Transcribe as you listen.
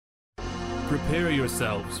Prepare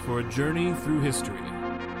yourselves for a journey through history.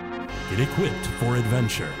 Get equipped for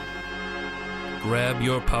adventure, Grab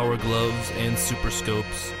your power gloves and super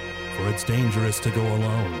scopes. for it's dangerous to go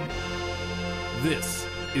alone. This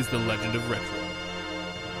is the Legend of Retro.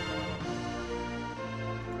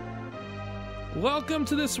 Welcome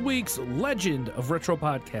to this week's Legend of Retro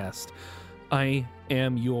podcast. I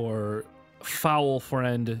am your foul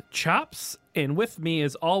friend, Chops, and with me,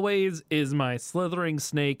 as always, is my slithering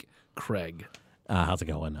snake, Craig. How's it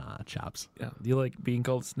going, Chops? Yeah, do you like being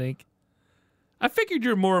called Snake? I figured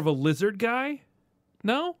you're more of a lizard guy.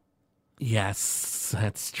 No? Yes,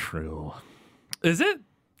 that's true. Is it?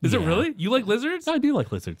 Is it Yeah. really? You like lizards? I do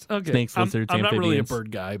like lizards. Okay. Snakes, lizards, I'm not really a amphibians.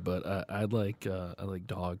 bird guy, but I like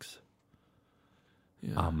dogs.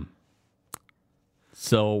 Yeah.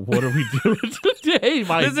 So what are we doing today,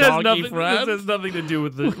 my This has doggy nothing. friend? This has nothing to do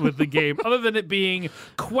with the game, other than it being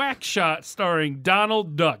QuackShot starring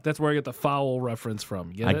Donald Duck. That's where I get the foul reference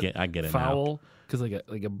from. Get it? I get it now. Foul, because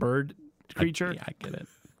like a bird creature.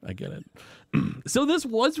 I get it. So this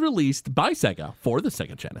was released by Sega for the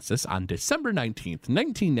Sega Genesis on December 19th,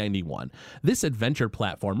 1991. This adventure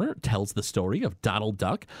platformer tells the story of Donald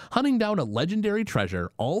Duck hunting down a legendary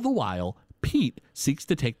treasure, all the while Pete seeks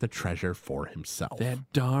to take the treasure for himself.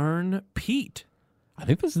 That darn Pete. I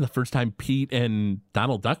think this is the first time Pete and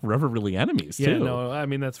Donald Duck were ever really enemies, Yeah, too. no, I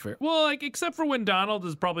mean, that's fair. Well, like, except for when Donald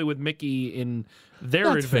is probably with Mickey in their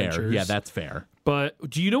That's adventures. fair. Yeah, that's fair. But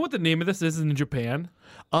do you know what the name of this is in Japan?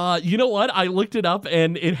 You know what? I looked it up,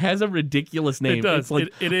 and it has a ridiculous name. It does. It's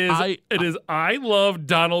like, it is. I love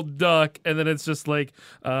Donald Duck, and then it's just like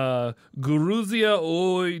Guruzia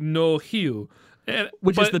Oi no Hiu,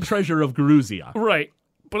 which is the treasure of Garuzia. right.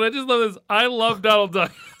 But I just love this. I love Donald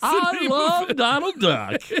Duck. I love Donald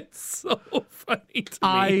Duck. It's so funny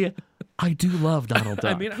to me. I do love Donald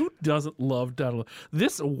Duck. I mean, who doesn't love Donald?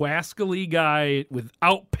 This wascally guy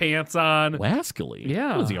without pants on. Wascally?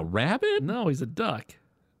 Yeah. Was he a rabbit? No, he's a duck.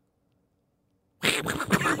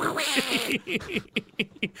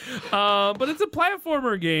 But it's a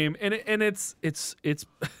platformer game, and it's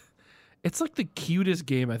like the cutest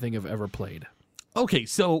game I think I've ever played. Okay,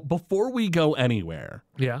 so before we go anywhere,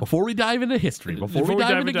 Yeah. before we dive into history, before we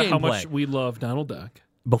dive into how gameplay, much we love Donald Duck,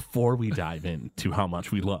 before we dive into how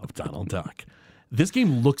much we love Donald Duck, this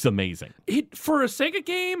game looks amazing. it for a Sega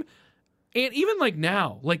game, and even like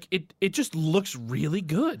now, like it just looks really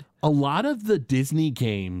good. A lot of the Disney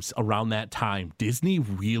games around that time, Disney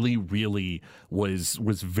really was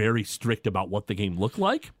very strict about what the game looked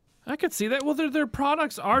like. I could see that. Well, their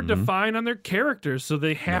products are defined on their characters, so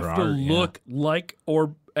they have to look like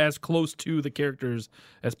or as close to the characters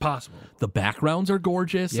as possible. The backgrounds are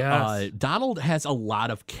gorgeous. Yes. Donald has a lot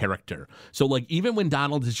of character. So, like, even when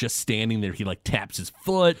Donald is just standing there, he, like, taps his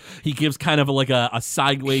foot. He gives kind of, like, a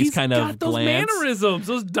sideways He's kind got of those glance. mannerisms,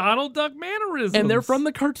 those Donald Duck mannerisms. And they're from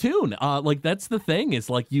the cartoon. Like, that's the thing is,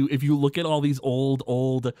 like, if you look at all these old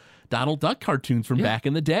Donald Duck cartoons from back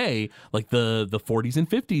in the day, like the 40s and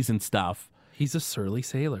 50s and stuff, He's a surly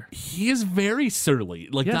sailor. he is very surly.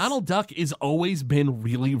 Like, Yes. Donald Duck has always been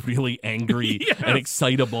really angry and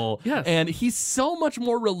excitable. Yes. And he's so much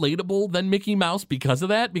more relatable than Mickey Mouse because of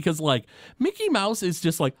that. Because, like, Mickey Mouse is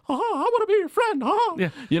just like, I want to be your friend. Yeah.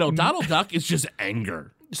 You know, Donald Duck is just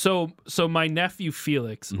anger. So my nephew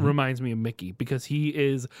Felix reminds me of Mickey because he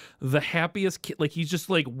is the happiest kid. Like, he's just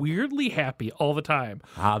like weirdly happy all the time.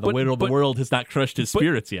 The world has not crushed his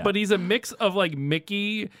spirits yet. But he's a mix of like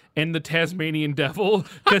Mickey and the Tasmanian devil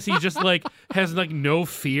because he just like has like no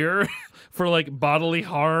fear for like bodily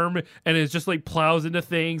harm and is just like plows into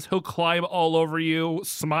things. He'll climb all over you,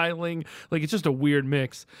 smiling. Like, it's just a weird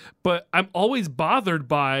mix. But I'm always bothered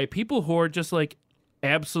by people who are just like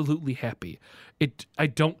absolutely happy. I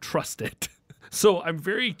don't trust it. So I'm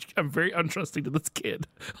very untrusting to this kid.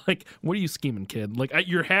 Like, what are you scheming, kid? Like,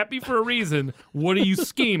 you're happy for a reason. What are you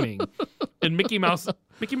scheming? And Mickey Mouse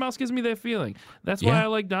gives me that feeling. That's why I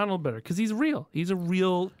like Donald better, because he's real. He's a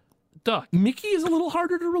real duck. Mickey is a little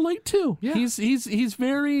harder to relate to. Yeah. He's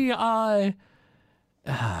very He's a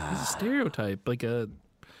stereotype, like a.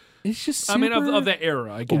 it's just I mean, super- of the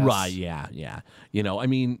era, I guess. Right, yeah. You know, I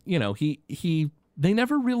mean, you know, they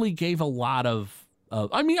never really gave a lot of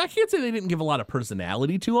I mean, I can't say they didn't give a lot of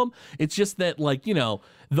personality to him. It's just that, like, you know,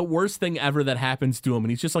 the worst thing ever that happens to him, and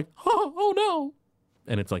he's just like, oh no.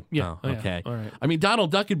 And it's like, okay. All right. I mean,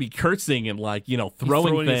 Donald Duck could be cursing and, like, you know,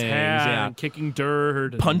 throwing things, his hat and kicking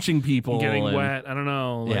dirt, and punching people, getting and wet. I don't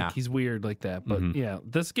know. Like, he's weird like that. But yeah,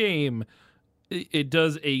 this game, it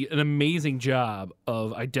does an amazing job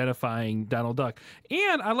of identifying Donald Duck.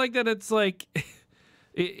 And I like that it's like,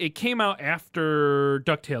 it came out after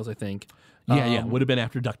DuckTales, I think. Yeah, would have been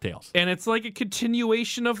after DuckTales. And it's like a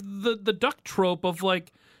continuation of the duck trope of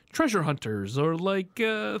like treasure hunters or like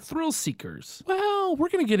thrill seekers. Well, we're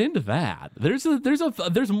gonna get into that.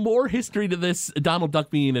 There's more history to this Donald Duck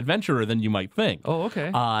being an adventurer than you might think. Oh,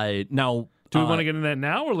 okay. Now, do we want to get into that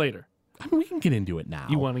now or later? I mean, we can get into it now.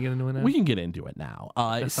 You want to get into it now? We can get into it now.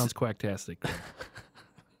 That sounds quacktastic.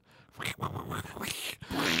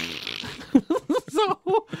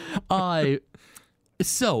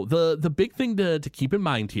 So the big thing to keep in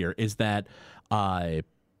mind here is that the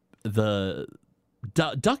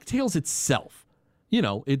DuckTales itself,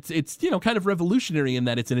 it's kind of revolutionary in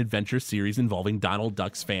that it's an adventure series involving Donald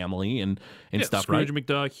Duck's family and stuff, Scrooge right?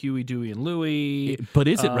 McDuck, Huey, Dewey, and Louie. But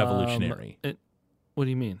is it revolutionary? What do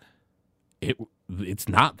you mean? It's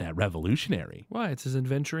not that revolutionary. Why? It's his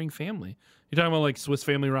adventuring family. You're talking about like Swiss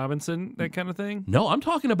Family Robinson, that kind of thing? No, I'm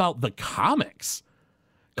talking about the comics.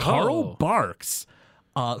 Carl Barks,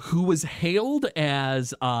 who was hailed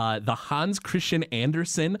as the Hans Christian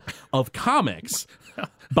Andersen of comics.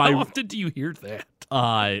 How often do you hear that?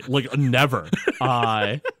 Like never.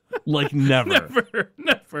 Like never.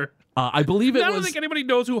 Never. I believe it I was. don't think anybody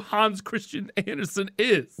knows who Hans Christian Andersen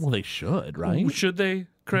is. Well, they should, right? Should they,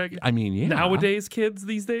 Craig? I mean, yeah. Nowadays, kids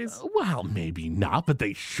these days? Well, maybe not, but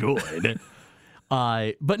they should.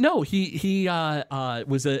 But no, he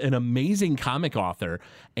was an amazing comic author,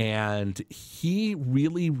 and he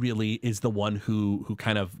really is the one who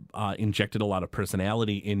kind of injected a lot of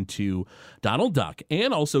personality into Donald Duck,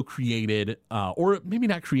 and also created, or maybe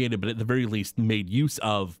not created, but at the very least made use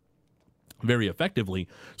of very effectively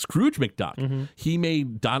Scrooge McDuck. Mm-hmm. He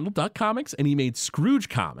made Donald Duck comics and he made Scrooge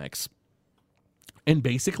comics, and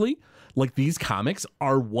basically, like, these comics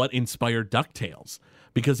are what inspired DuckTales.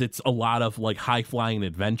 Because it's a lot of like high flying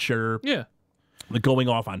adventure, going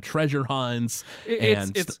off on treasure hunts.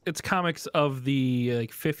 It's comics of the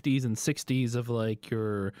like 50s and 60s of like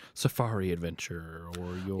your safari adventure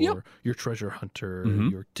or your treasure hunter,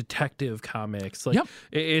 your detective comics. Like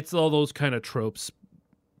it's all those kind of tropes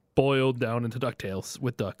boiled down into DuckTales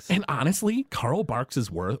with ducks. And honestly, Carl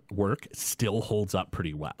Barks' work still holds up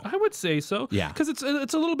pretty well. I would say so. Yeah, because it's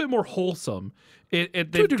a little bit more wholesome.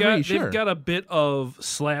 They've got a bit of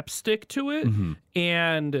slapstick to it,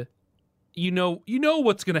 and you know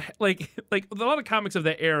what's gonna like a lot of comics of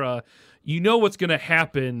that era. You know what's gonna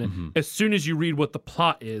happen as soon as you read what the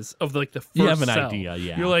plot is of like the first. You have an cell. idea,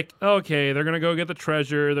 yeah. You're like, okay, they're gonna go get the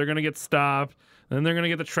treasure. They're gonna get stopped. Then they're gonna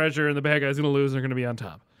get the treasure, and the bad guy's gonna lose. And they're gonna be on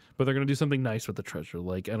top. But they're gonna do something nice with the treasure,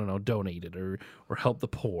 like, I don't know, donate it or help the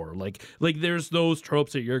poor. Like there's those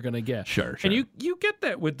tropes that you're gonna get. Sure. And you get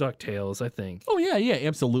that with DuckTales, I think. Oh yeah,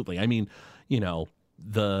 absolutely. I mean,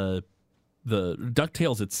 the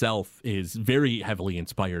DuckTales itself is very heavily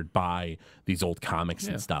inspired by these old comics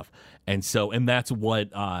and stuff, and that's what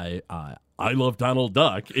I Love Donald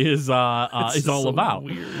Duck is all about.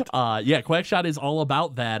 Weird. QuackShot is all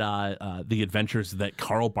about that the adventures that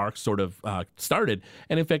Carl Barks sort of started,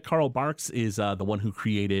 and in fact, Carl Barks is the one who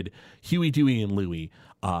created Huey, Dewey, and Louie,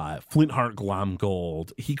 Flintheart,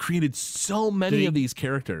 Glomgold. He created so many of these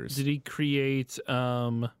characters. Did he create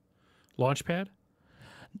Launchpad?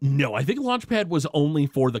 No, I think Launchpad was only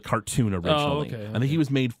for the cartoon originally. Oh, okay. I think he was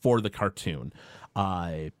made for the cartoon.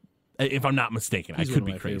 If I'm not mistaken, I could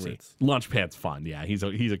be crazy. Favorites. Launchpad's fun. Yeah, he's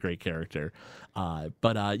a great character.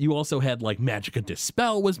 But you also had like Magica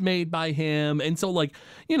Dispel was made by him, and so like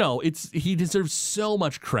he deserves so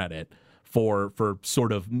much credit for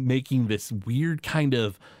sort of making this weird kind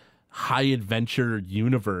of high adventure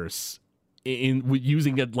universe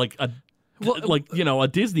using a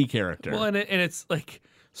Disney character. Well, and it's like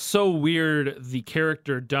so weird, the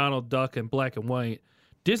character Donald Duck in black and white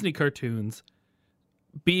Disney cartoons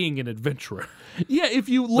being an adventurer. Yeah, if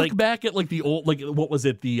you look back at like the old, like what was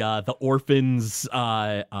it, the orphans,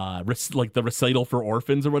 like the recital for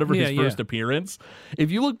orphans or whatever, his first appearance.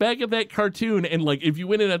 If you look back at that cartoon and like if you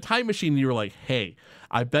went in a time machine and you were like, hey,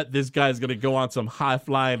 I bet this guy's gonna go on some high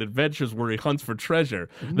flying adventures where he hunts for treasure.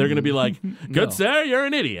 They're gonna be like, good sir, you're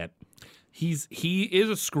an idiot. He is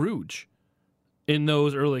a Scrooge in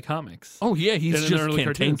those early comics. Oh yeah, he's just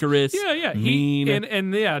cantankerous. Yeah, mean,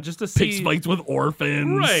 and just to see picks fights with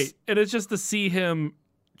orphans, right? And it's just to see him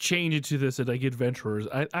change into this like adventurers.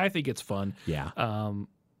 I think it's fun. Yeah.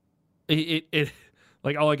 It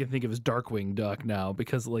like all I can think of is Darkwing Duck now,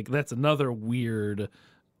 because like that's another weird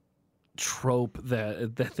trope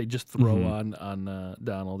that they just throw on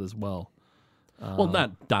Donald as Donald well,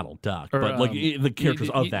 not Donald Duck, but like the characters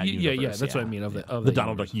of that universe. Yeah, that's what I mean, of the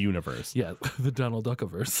Donald Duck universe. Yeah, the Donald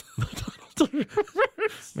Duckiverse.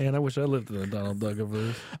 Man, I wish I lived in the Donald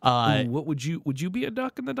Duckiverse. What would you be a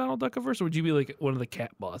duck in the Donald Duckiverse, or would you be like one of the cat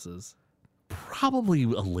bosses? Probably a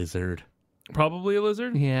lizard. Probably a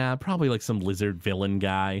lizard? Yeah, probably like some lizard villain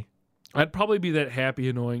guy. I'd probably be that happy,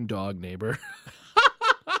 annoying dog neighbor.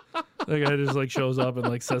 That guy just like shows up and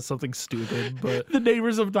like says something stupid. But The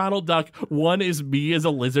neighbors of Donald Duck, one is me as a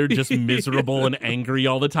lizard, just miserable and angry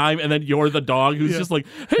all the time, and then you're the dog who's just like,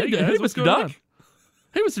 hey, guys, what's Mr. going Duck. on?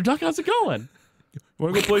 Hey, Mr. Duck, how's it going?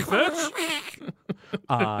 Want to go play fetch?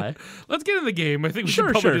 Let's get in the game. I think we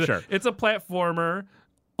should probably do that. It's a platformer.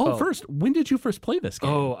 First, when did you first play this game?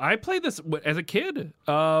 Oh, I played this as a kid.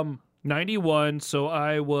 91, so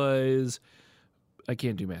I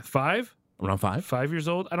can't do math. 5? Around 5? 5 years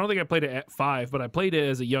old. I don't think I played it at 5, but I played it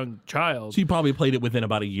as a young child. So you probably played it within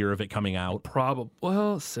about a year of it coming out.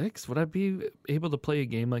 Well, 6. Would I be able to play a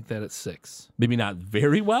game like that at 6? Maybe not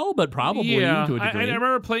very well, but probably yeah, to a degree. I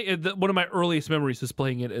remember playing it. One of my earliest memories is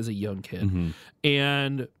playing it as a young kid,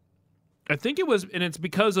 and I think it was, and it's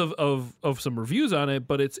because of some reviews on it,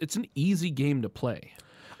 but it's an easy game to play.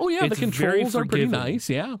 Oh yeah, It's the controls very are pretty forgiving. nice.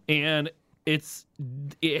 Yeah, And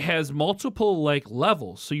it has multiple like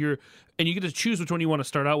levels, so you get to choose which one you want to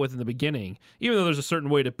start out with in the beginning. Even though there's a certain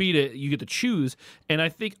way to beat it, you get to choose. And I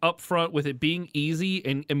think up front, with it being easy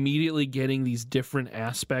and immediately getting these different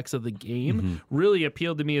aspects of the game really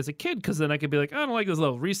appealed to me as a kid, because then I could be like, I don't like this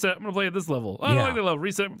level, reset, I'm gonna play at this level. I don't like the level,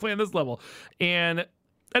 reset, I'm playing this level. And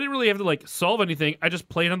I didn't really have to like solve anything. I just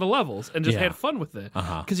played on the levels and just had fun with it.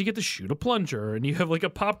 Because you get to shoot a plunger, and you have like a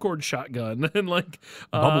popcorn shotgun and like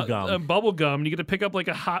bubble gum, and you get to pick up like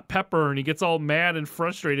a hot pepper, and he gets all mad and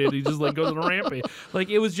frustrated. He just like goes on a rampage. Like,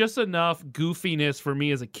 it was just enough goofiness for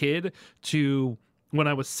me as a kid to, when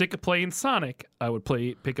I was sick of playing Sonic, I would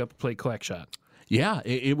pick up QuackShot. Yeah,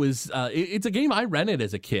 it was. It's a game I rented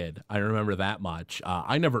as a kid. I remember that much.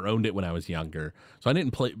 I never owned it when I was younger, so I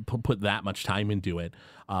didn't put that much time into it.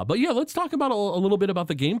 But yeah, let's talk about a little bit about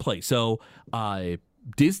the gameplay. So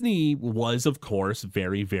Disney was, of course,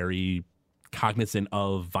 very, very cognizant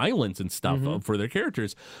of violence and stuff for their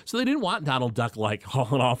characters, so they didn't want Donald Duck like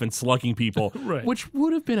hauling off and slugging people, which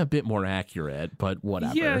would have been a bit more accurate, but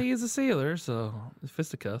whatever. Yeah, he is a sailor, so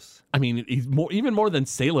fisticuffs. I mean, he's even more than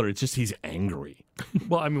sailor. It's just he's angry.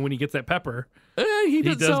 Well, I mean, when he gets that pepper, he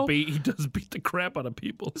does beat the crap out of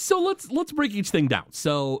people. So let's break each thing down.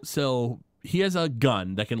 So he has a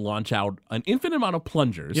gun that can launch out an infinite amount of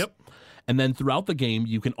plungers. Yep. And then throughout the game,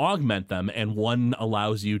 you can augment them, and one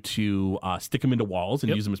allows you to stick them into walls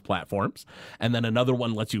and use them as platforms. And then another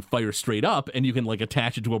one lets you fire straight up, and you can like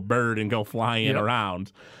attach it to a bird and go flying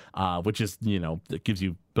around, which is, it gives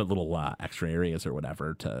you little extra areas or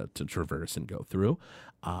whatever to traverse and go through.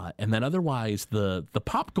 And then otherwise, the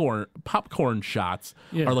popcorn shots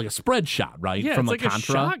are like a spread shot, right? Yeah, From it's like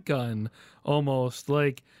Contra. a shotgun almost.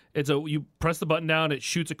 Like you press the button down, it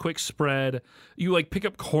shoots a quick spread. You like pick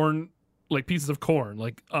up corn, like pieces of corn,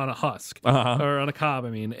 like on a husk or on a cob, I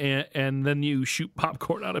mean, and then you shoot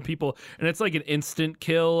popcorn out of people, and it's like an instant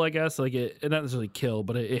kill, I guess. Like it not necessarily kill,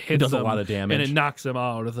 but it hits does them, a lot of damage, and it knocks them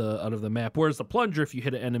out of the map. Whereas the plunger, if you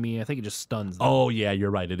hit an enemy, I think it just stuns them. Oh yeah,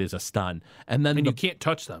 you're right. It is a stun, and then you can't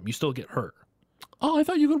touch them. You still get hurt. Oh, I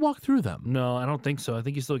thought you could walk through them. No, I don't think so. I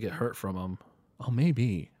think you still get hurt from them. Oh,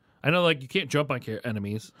 maybe. I know, like, you can't jump on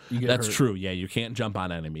enemies. That's true. Yeah, you can't jump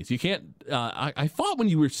on enemies. You can't. I thought when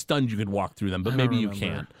you were stunned you could walk through them, but maybe you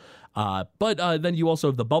can't. But then you also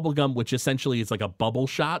have the bubble gum, which essentially is like a bubble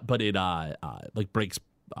shot, but it like breaks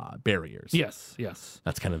barriers. Yes.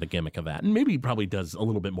 That's kind of the gimmick of that, and maybe it probably does a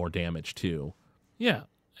little bit more damage too. Yeah.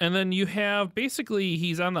 And then you have, basically,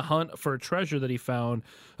 he's on the hunt for a treasure that he found,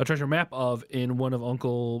 a treasure map of, in one of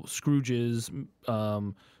Uncle Scrooge's,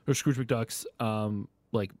 or Scrooge McDuck's,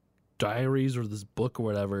 like, diaries or this book or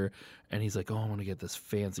whatever. And he's like, oh, I want to get this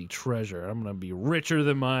fancy treasure. I'm going to be richer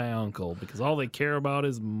than my uncle, because all they care about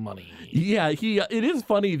is money. Yeah, it is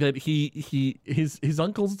funny that his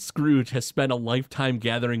Uncle Scrooge has spent a lifetime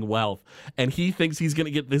gathering wealth, and he thinks he's going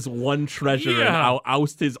to get this one treasure and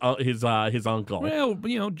oust his uncle. Well,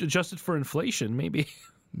 adjusted for inflation, maybe.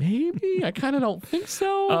 Maybe. I kind of don't think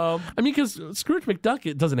so. I mean, because Scrooge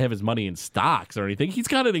McDuck doesn't have his money in stocks or anything. He's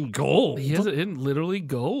got it in gold. He has it in literally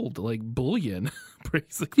gold, like bullion,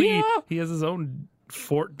 basically. Yeah. He has his own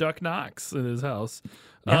Fort Duck Knox in his house.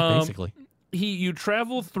 Yeah, basically. You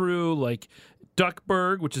travel through, like,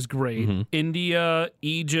 Duckburg, which is great, India,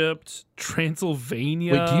 Egypt,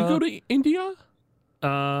 Transylvania. Wait, do you go to India?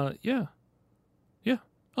 Yeah.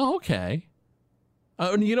 Oh, okay.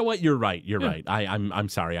 Oh, and you know what? You're right. You're right. I'm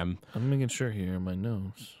sorry. I'm making sure here in my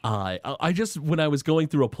notes. I just, when I was going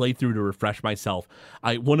through a playthrough to refresh myself,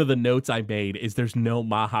 one of the notes I made is there's no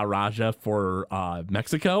Maharaja for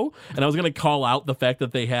Mexico, and I was going to call out the fact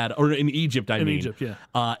that they had, or in Egypt, I mean. In Egypt, yeah.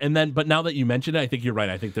 But now that you mention it, I think you're right.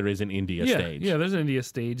 I think there is an India stage. Yeah, there's an India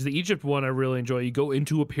stage. The Egypt one I really enjoy. You go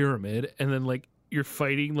into a pyramid, and then like you're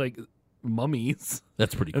fighting like mummies.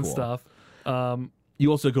 That's pretty cool. And stuff. You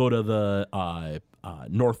also go to the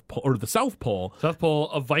North Pole or the South Pole. South Pole,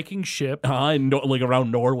 a Viking ship. Like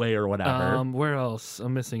around Norway or whatever. Where else?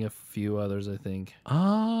 I'm missing a few others, I think.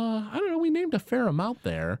 I don't know. We named a fair amount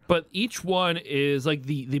there. But each one is like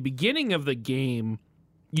the beginning of the game.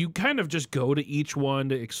 You kind of just go to each one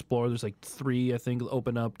to explore. There's like 3, I think,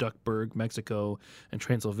 open up: Duckburg, Mexico, and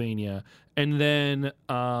Transylvania. And then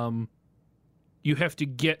you have to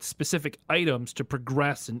get specific items to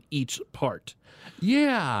progress in each part.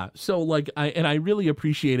 Yeah. So like, I really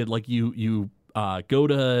appreciated like you go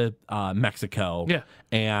to Mexico. Yeah.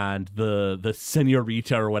 And the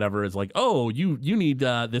senorita or whatever is like, oh, you need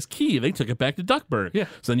this key. They took it back to Duckburg. Yeah.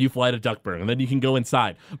 So then you fly to Duckburg, and then you can go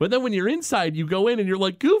inside. But then when you're inside, you go in and you're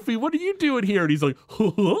like, Goofy, what are you doing here? And he's like,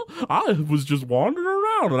 I was just wandering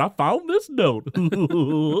around and I found this note.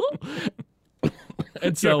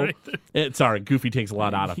 And so, sorry, Goofy takes a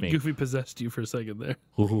lot out of me. Goofy possessed you for a second there.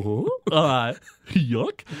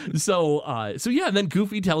 Yuck. So yeah, and then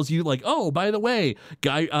Goofy tells you like, oh, by the way,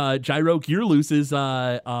 Gyro Gearloose is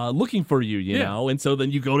looking for you, you know. And so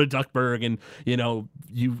then you go to Duckburg, and you know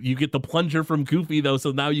you get the plunger from Goofy though,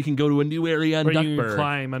 so now you can go to a new area in Duckburg. You can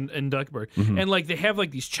climb in Duckburg, and like they have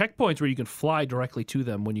like these checkpoints where you can fly directly to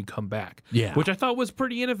them when you come back. Yeah, which I thought was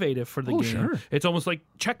pretty innovative for the game. Sure. It's almost like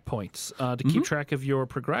checkpoints to keep track of your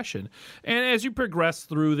progression. And as you progress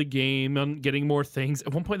through the game and getting more things,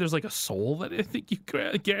 at one point there's like a soul that I think you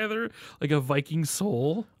gather, like a Viking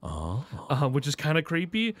soul, which is kind of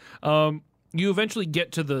creepy. You eventually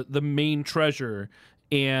get to the main treasure,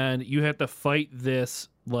 and you have to fight this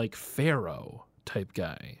like pharaoh type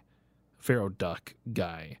guy, pharaoh duck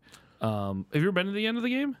guy. Have you ever been to the end of the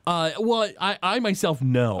game? Well, I myself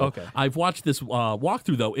no. Okay. I've watched this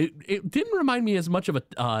walkthrough though. It didn't remind me as much of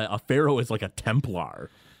a pharaoh as like a Templar.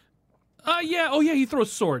 Yeah. Oh, yeah. He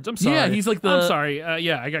throws swords. I'm sorry. Yeah, he's like I'm sorry.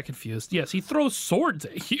 Yeah, I got confused. Yes, he throws swords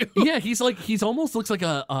at you. Yeah, he's almost looks like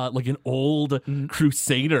an old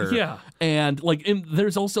crusader. Yeah, and like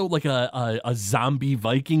there's also like a zombie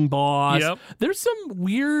Viking boss. Yep. There's some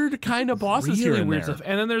weird kind of bosses really here and weird there. stuff.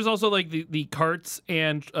 And then there's also like the carts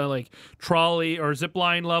and like trolley or zip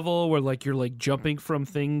line level where like you're like jumping from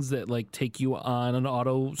things that like take you on an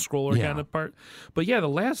auto scroller kind of part. But yeah, the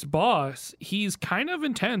last boss, he's kind of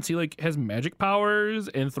intense. He like has magic powers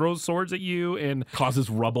and throws swords at you and causes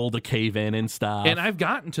rubble to cave in and stuff. And I've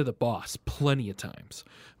gotten to the boss plenty of times.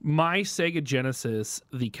 My Sega Genesis,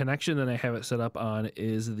 the connection that I have it set up on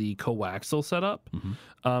is the coaxial setup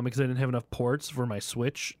because I didn't have enough ports for my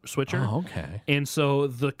switcher. Oh, okay. And so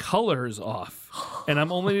the color is off, and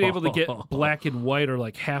I'm only able to get black and white or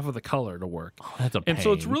like half of the color to work. Oh, that's a pain. And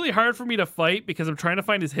so it's really hard for me to fight because I'm trying to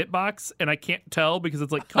find his hitbox, and I can't tell because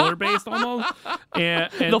it's like color based almost. And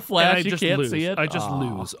the flash, and I just you can't lose. see it. I just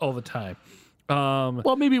lose all the time.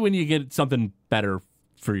 Well, maybe when you get something better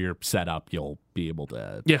for your setup, you'll be able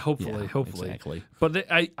to. Yeah, hopefully. Exactly. But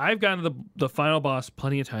I've gotten to the final boss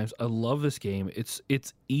plenty of times. I love this game. It's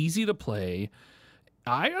easy to play.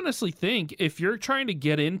 I honestly think if you're trying to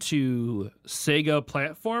get into Sega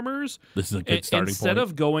platformers, this is a good starting instead point.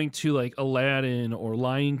 of going to like Aladdin or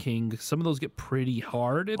Lion King, some of those get pretty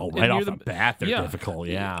hard. Right off the bat, they're difficult.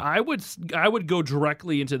 Yeah, I would go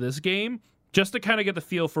directly into this game. Just to kind of get the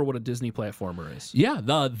feel for what a Disney platformer is. Yeah,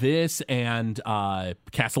 this and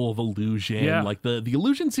Castle of Illusion, like the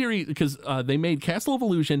Illusion series, because they made Castle of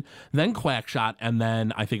Illusion, then QuackShot, and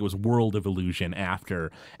then I think it was World of Illusion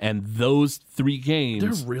after. And those 3 games,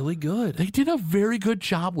 they're really good. They did a very good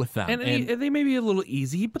job with them. And they may be a little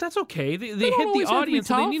easy, but that's okay. They hit the audience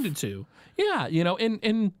that they needed to. Yeah, you know,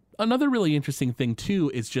 and another really interesting thing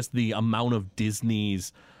too is just the amount of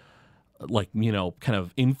Disney's like, you know, kind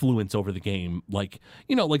of influence over the game, like,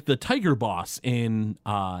 you know, like the tiger boss in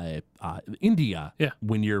India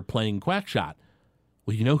when you're playing QuackShot.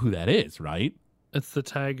 Well, you know who that is, right? It's the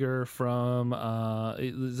tiger from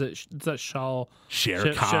is that Shere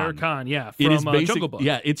Khan. Shere Khan, yeah, from Jungle Book.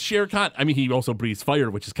 Yeah, it's Shere Khan. I mean, he also breathes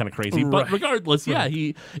fire, which is kind of crazy. But regardless,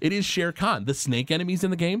 it is Shere Khan. The snake enemies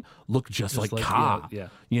in the game look just like Ka. Yeah.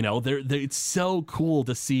 You know, it's so cool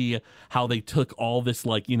to see how they took all this,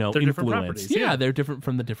 like, you know, they're influence. Yeah, they're different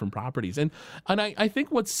from the different properties. And I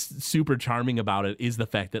think what's super charming about it is the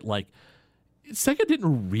fact that, like, Sega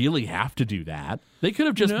didn't really have to do that. They could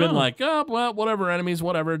have just been like, oh, well, whatever, enemies,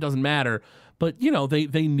 whatever, it doesn't matter. But,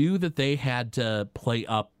 they knew that they had to play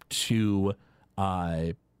up to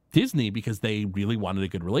Disney because they really wanted a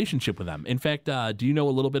good relationship with them. In fact, do you know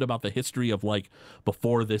a little bit about the history of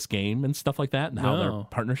before this game and stuff like that and how their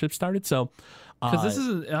partnership started? So, because this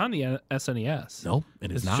isn't on the SNES. No,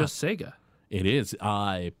 it's not. It's just Sega. It is.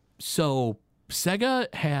 So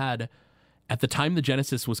Sega had, at the time the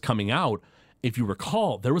Genesis was coming out, if you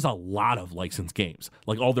recall, there was a lot of licensed games.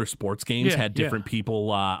 Like all their sports games had different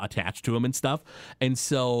people attached to them and stuff. And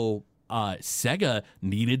so Sega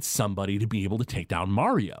needed somebody to be able to take down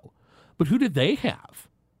Mario. But who did they have?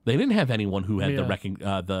 They didn't have anyone who had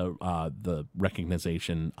the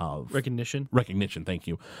recognition of recognition. Thank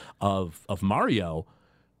you, of Mario.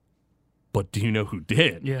 But do you know who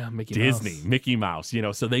did? Yeah, Mickey Mouse.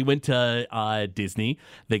 So they went to Disney.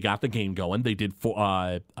 They got the game going. They did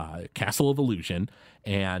Castle of Illusion,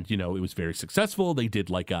 and it was very successful. They did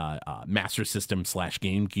like a Master System /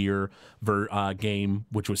 Game Gear game,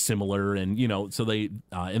 which was similar, and so they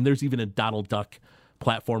and there's even a Donald Duck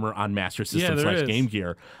platformer on Master System / Game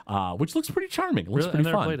Gear, which looks pretty charming. It looks pretty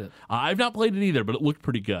fun. Played it. I've not played it either, but it looked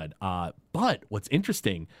pretty good. But what's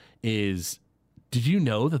interesting is, did you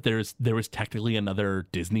know that there was technically another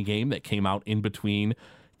Disney game that came out in between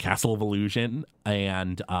Castle of Illusion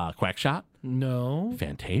and QuackShot? No.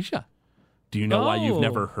 Fantasia. Do you know why you've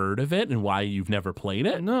never heard of it and why you've never played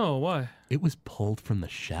it? No, why? It was pulled from the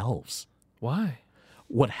shelves. Why?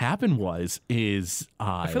 What happened is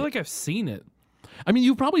I feel like I've seen it. I mean,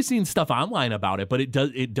 you've probably seen stuff online about it, but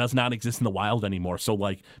it does not exist in the wild anymore. So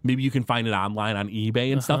maybe you can find it online on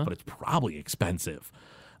eBay and stuff, but it's probably expensive.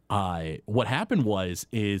 What happened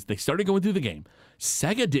is they started going through the game.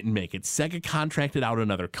 Sega didn't make it. Sega contracted out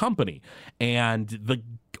another company, and the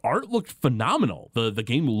art looked phenomenal. The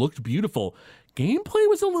game looked beautiful. Gameplay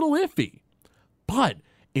was a little iffy, but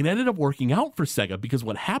it ended up working out for Sega because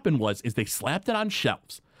what happened is they slapped it on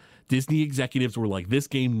shelves. Disney executives were like, this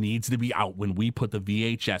game needs to be out when we put the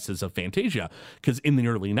VHSs of Fantasia, because in the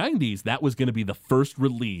early 90s, that was going to be the first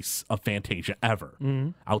release of Fantasia ever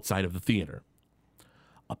outside of the theater.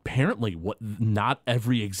 Apparently, what not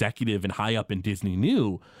every executive and high up in Disney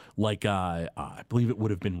knew, I believe it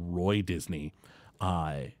would have been Roy Disney,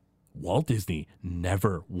 Walt Disney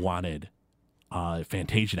never wanted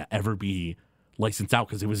Fantasia to ever be licensed out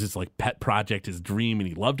because it was his pet project, his dream, and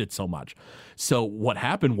he loved it so much. So what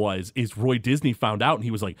happened is Roy Disney found out and he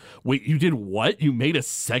was like, wait, you did what? You made a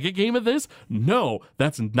Sega game of this? No,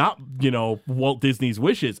 that's not, Walt Disney's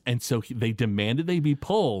wishes. And so they demanded they be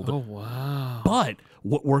pulled. Oh, wow. But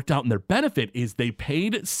what worked out in their benefit is they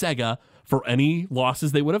paid Sega for any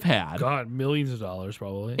losses they would have had. God, millions of dollars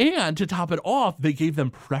probably. And to top it off, they gave them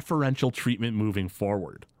preferential treatment moving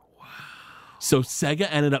forward. So Sega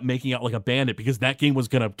ended up making out like a bandit because that game was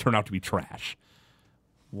going to turn out to be trash.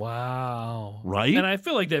 Wow. Right? And I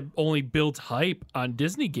feel like that only built hype on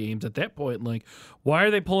Disney games at that point. Why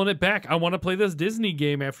are they pulling it back? I want to play this Disney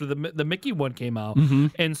game after the Mickey one came out. Mm-hmm.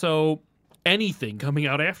 And so anything coming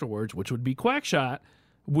out afterwards, which would be QuackShot,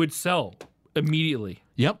 would sell immediately.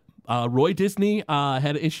 Yep. Roy Disney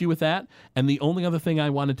had an issue with that. And the only other thing I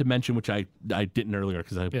wanted to mention, which I didn't earlier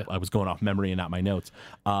because I was going off memory and not my notes,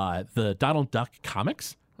 the Donald Duck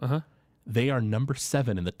comics, they are number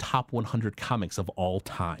 7 in the top 100 comics of all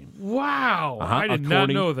time. Wow. I did not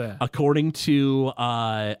know that. According to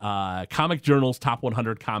Comic Journal's top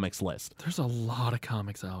 100 comics list. There's a lot of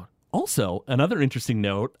comics out. Also, another interesting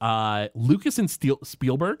note, Lucas and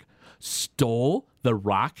Spielberg stole the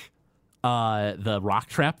rock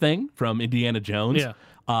trap thing from Indiana Jones. Yeah.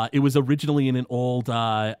 It was originally in an old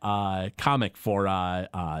comic for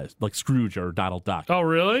Scrooge or Donald Duck. Oh,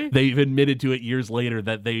 really? They've admitted to it years later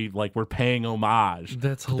that they were paying homage.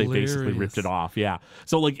 That's hilarious. They basically ripped it off. Yeah.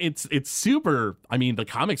 So it's super. I mean, the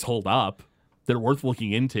comics hold up. They're worth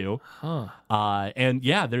looking into. Huh. And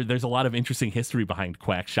yeah, there's a lot of interesting history behind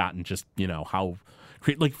QuackShot and just how.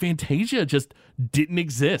 Fantasia just didn't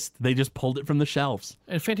exist. They just pulled it from the shelves.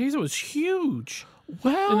 And Fantasia was huge.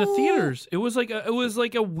 Well, in the theaters, it was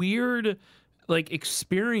like a weird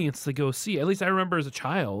experience to go see. At least I remember as a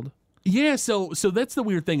child. Yeah, so that's the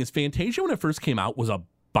weird thing is Fantasia when it first came out was a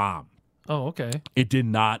bomb. Oh, okay. It did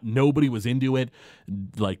not. Nobody was into it.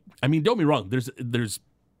 Don't get me wrong. There's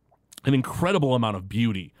an incredible amount of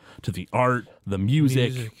beauty to the art, the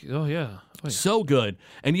music. Oh yeah. So good.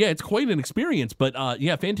 And yeah, it's quite an experience. But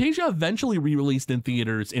Fantasia eventually re-released in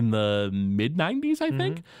theaters in the mid-90s, I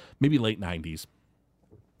think. Maybe late 90s.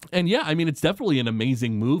 And yeah, I mean, it's definitely an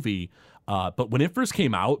amazing movie. But when it first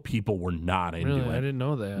came out, people were not into it. I didn't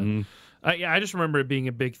know that. I just remember it being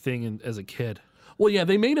a big thing as a kid. Well, yeah,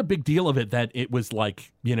 they made a big deal of it that it was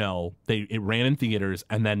like, it ran in theaters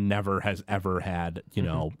and then never has ever had,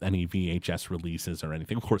 any VHS releases or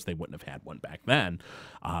anything. Of course, they wouldn't have had one back then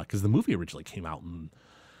because the movie originally came out in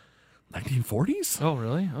 1940s. Oh,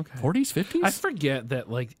 really? Okay. 40s, 50s? I forget that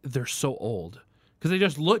they're so old because they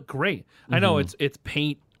just look great. I know it's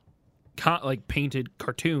painted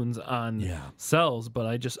cartoons on cells, but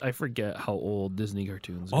I forget how old Disney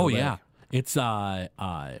cartoons go back. Yeah. It's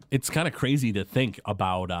kind of crazy to think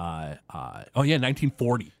about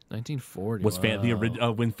 1940. 1940 was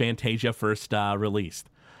when Fantasia first released.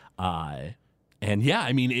 And yeah,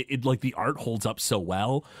 I mean it like the art holds up so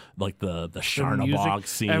well, like the Charnabog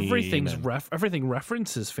scene. Everything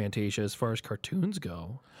references Fantasia as far as cartoons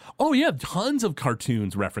go. Oh yeah, tons of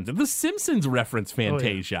cartoons reference it. The Simpsons reference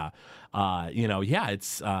Fantasia.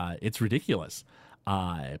 It's ridiculous.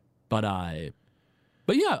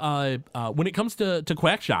 But yeah, when it comes to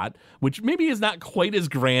QuackShot, which maybe is not quite as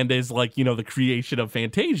grand as the creation of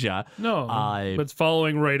Fantasia. No, but it's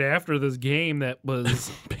following right after this game that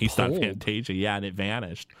was based on Fantasia, and it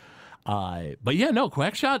vanished. But yeah, no,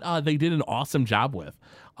 QuackShot, they did an awesome job with.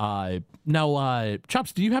 Now,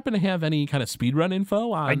 Chops, do you happen to have any kind of speedrun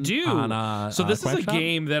info on? I do. So this is a QuackShot?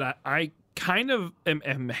 game that I kind of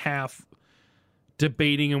am half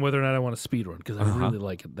debating on whether or not I want to speedrun because I really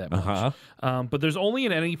like it that much. But there's only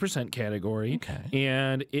an any percent category,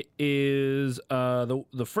 and it is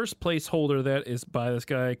the first placeholder that is by this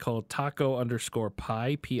guy called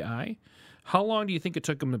Taco_Pi Pi. How long do you think it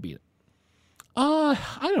took him to beat it? I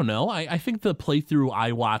don't know. I think the playthrough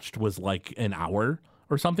I watched was like an hour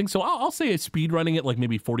or something. So I'll say it's speedrunning it like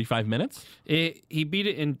maybe 45 minutes. He beat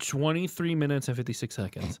it in 23 minutes and 56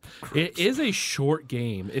 seconds. It is a short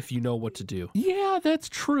game if you know what to do. Yeah, that's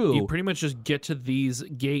true. You pretty much just get to these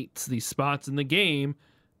gates, these spots in the game,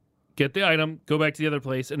 get the item, go back to the other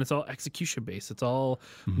place, and it's all execution based. It's all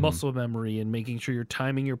muscle memory and making sure you're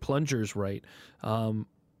timing your plungers right. I've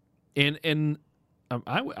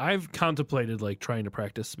contemplated trying to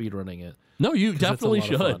practice speedrunning it. No, you definitely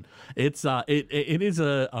should. It's it is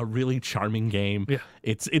a really charming game. Yeah.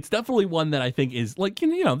 It's definitely one that I think is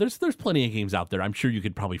there's plenty of games out there. I'm sure you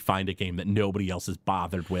could probably find a game that nobody else is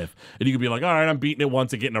bothered with, and you could be like, all right, I'm beating it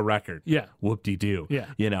once and getting a record. Yeah. Whoop-de-doo. Yeah.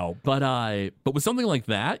 But with something like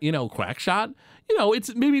that, QuackShot,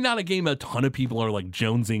 it's maybe not a game a ton of people are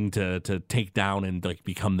jonesing to take down and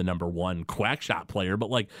become the number one QuackShot player, but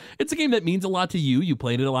it's a game that means a lot to you. You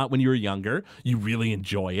played it a lot when you were younger. You really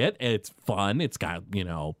enjoy it. It's fun. It's got,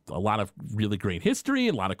 a lot of really great history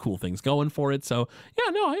and a lot of cool things going for it. So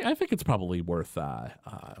yeah, no, I think it's probably worth a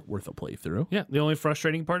playthrough. Yeah. The only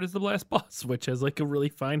frustrating part is the last boss, which has a really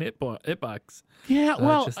fine hitbox. Yeah.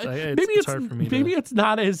 Well, maybe it's hard for me. Maybe it's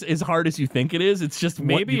not as hard as you think it is. It's just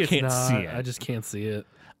maybe you it's can't not. see it. I just can't see it.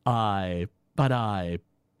 Yeah,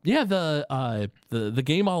 the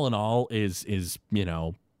game all in all is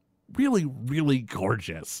really, really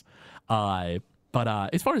gorgeous. But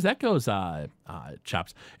as far as that goes,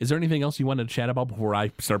 Chops, is there anything else you wanted to chat about before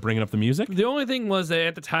I start bringing up the music? The only thing was that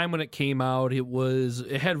at the time when it came out, it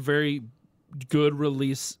had very good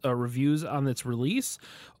release reviews on its release,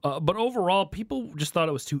 but overall, people just thought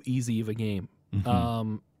it was too easy of a game.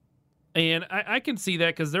 And I can see that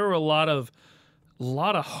because there were a lot of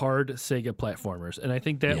hard Sega platformers, and I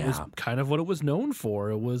think that was kind of what it was known for.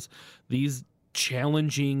 It was these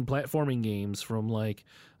challenging platforming games from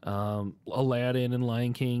Aladdin and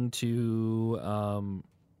Lion King to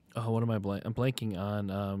what am I I'm blanking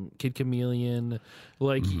on Kid Chameleon.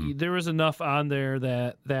 There was enough on there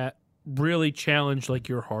that really challenged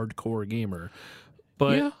your hardcore gamer.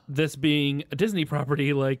 But this being a Disney property,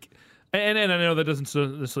 and I know that doesn't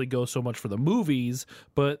necessarily go so much for the movies,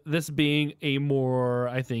 but this being a more,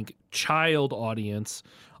 I think, child audience,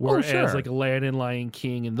 whereas Aladdin, Lion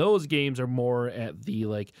King, and those games are more at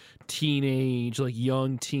the teenage,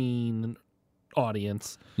 young teen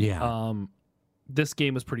audience. Yeah. This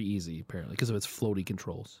game was pretty easy, apparently, because of its floaty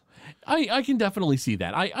controls. I can definitely see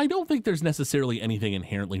that. I don't think there's necessarily anything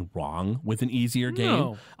inherently wrong with an easier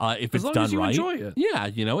game if it's done right. Enjoy it. Yeah,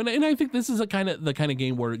 and I think this is the kind of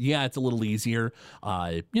game where it's a little easier.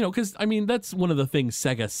 Because that's one of the things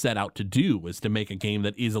Sega set out to do, was to make a game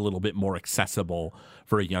that is a little bit more accessible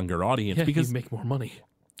for a younger audience. Yeah, because you make more money.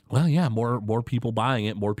 Well, yeah, more people buying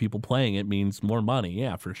it, more people playing it means more money.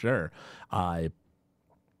 Yeah, for sure.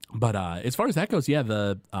 But as far as that goes,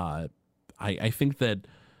 I think that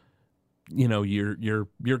you're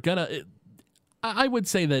gonna. I would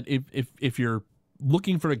say that if you're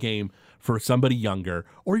looking for a game for somebody younger,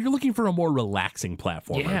 or you're looking for a more relaxing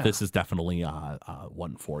platformer, this is definitely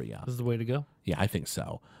one for you. This is the way to go. Yeah, I think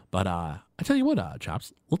so. But I tell you what,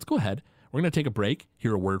 Chops, let's go ahead. We're going to take a break,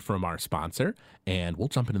 hear a word from our sponsor, and we'll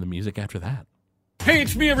jump into the music after that. Hey,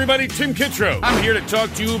 it's me, everybody, Tim Kittredge. I'm here to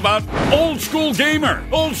talk to you about Old School Gamer.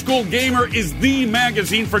 Old School Gamer is the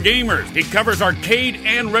magazine for gamers. It covers arcade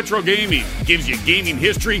and retro gaming, gives you gaming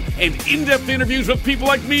history and in-depth interviews with people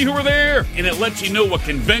like me who are there, and it lets you know what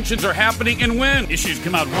conventions are happening and when. Issues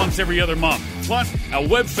come out once every other month. Plus, a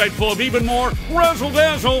website full of even more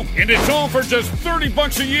razzle-dazzle, and it's all for just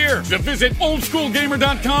 $30 a year. So visit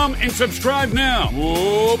oldschoolgamer.com and subscribe now.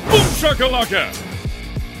 Whoa, boom shakalaka!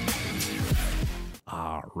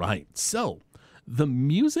 All right, so the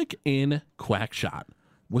music in QuackShot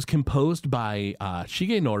was composed by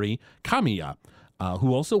Shigenori Kamiya,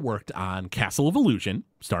 who also worked on Castle of Illusion,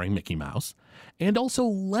 starring Mickey Mouse, and also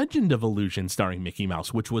Legend of Illusion, starring Mickey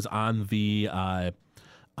Mouse, which was on the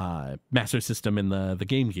Master System in the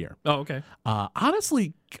Game Gear. Oh, okay.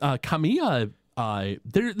 Honestly, Kamiya,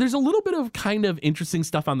 there's a little bit of kind of interesting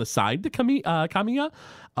stuff on the side to Kamiya,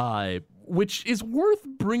 which is worth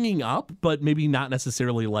bringing up, but maybe not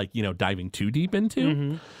necessarily diving too deep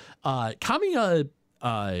into. Kamiya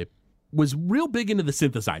was real big into the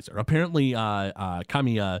synthesizer. Apparently,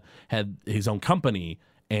 Kamiya had his own company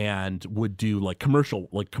and would do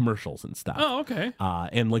commercials and stuff. Oh, okay.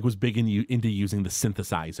 And was big into using the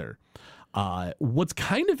synthesizer. What's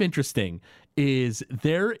kind of interesting is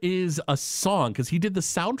there is a song, because he did the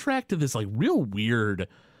soundtrack to this real weird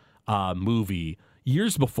movie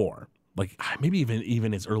years before. Maybe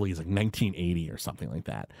even as early as 1980 or something like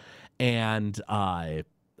that, and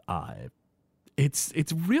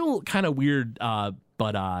it's real kind of weird.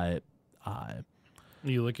 But are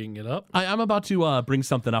you looking it up? I'm about to bring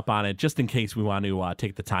something up on it just in case we want to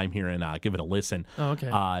take the time here and give it a listen. Oh, okay.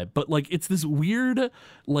 But it's this weird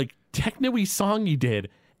techno-y song he did,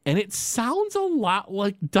 and it sounds a lot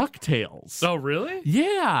like DuckTales. Oh, really?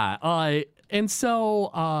 Yeah. And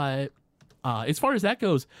so. As far as that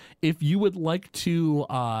goes, if you would like to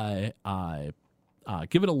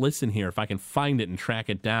give it a listen here, if I can find it and track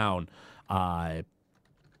it down,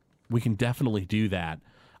 we can definitely do that.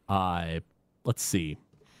 Let's see.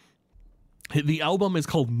 The album is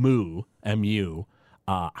called Mu, M-U.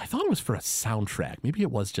 I thought it was for a soundtrack. Maybe it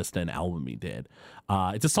was just an album he did.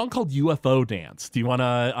 It's a song called UFO Dance. Do you want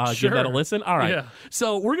to give that a listen? All right. Yeah.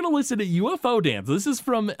 So we're going to listen to UFO Dance. This is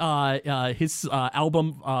from his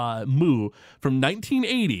album Mu from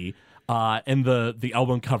 1980. And the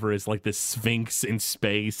album cover is this Sphinx in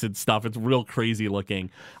space and stuff. It's real crazy looking.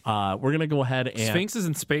 We're going to go ahead and... Sphinx is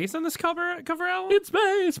in space on this cover album? It's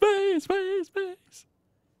space.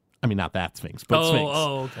 I mean, not that Sphinx, but Sphinx.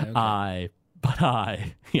 Oh, okay. But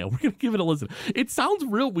we're gonna give it a listen. It sounds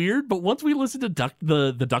real weird, but once we listen to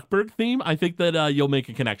the Duckburg theme, I think that you'll make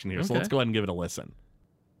a connection here. Okay. So let's go ahead and give it a listen.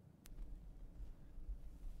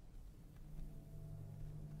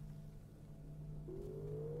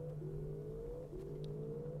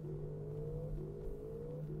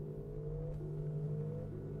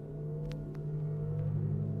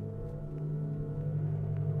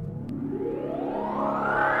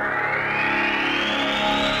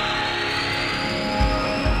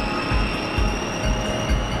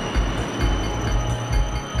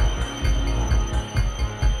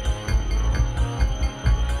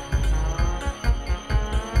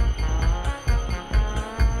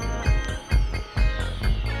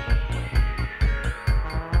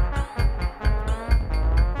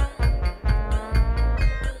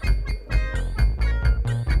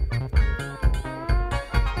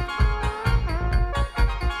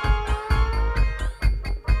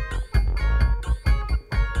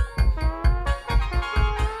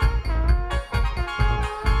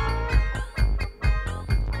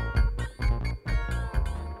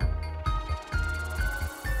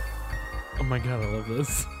 Oh my god, I love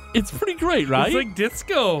this. It's pretty great, right? It's like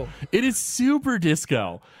disco. It is super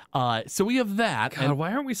disco. So we have that. God,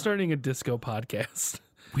 why aren't we starting a disco podcast?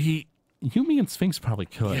 You, me, and Sphinx probably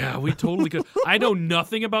could. Yeah, we totally could. I know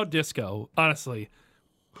nothing about disco, honestly,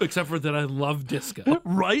 except for that I love disco.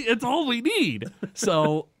 Right? It's all we need.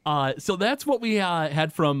 So that's what we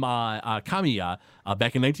had from Kamiya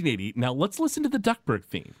back in 1980. Now let's listen to the Duckburg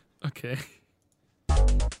theme. Okay.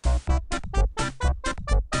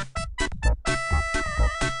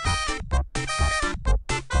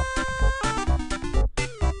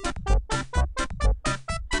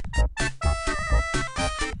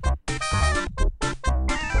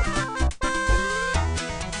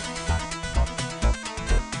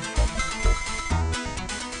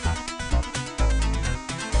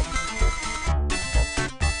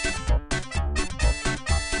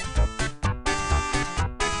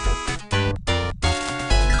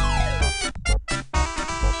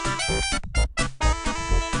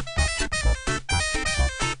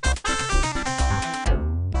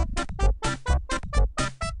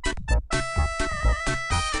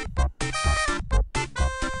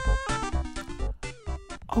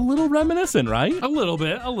 a little reminiscent, right? A little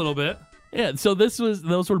bit. Yeah. So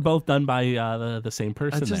those were both done by the same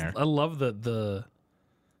person there. I love the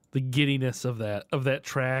giddiness of that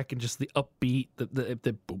track and just the upbeat, the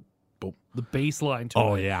boom, boom, the bass line to it.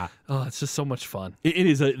 Oh yeah. Oh, it's just so much fun. It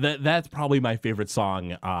is that's probably my favorite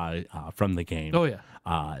song from the game. Oh yeah.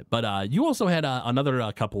 But you also had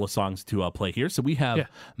another couple of songs to play here. So we have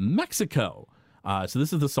Mexico. So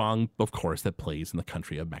this is the song, of course, that plays in the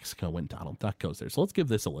country of Mexico when Donald Duck goes there. So let's give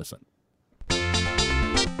this a listen.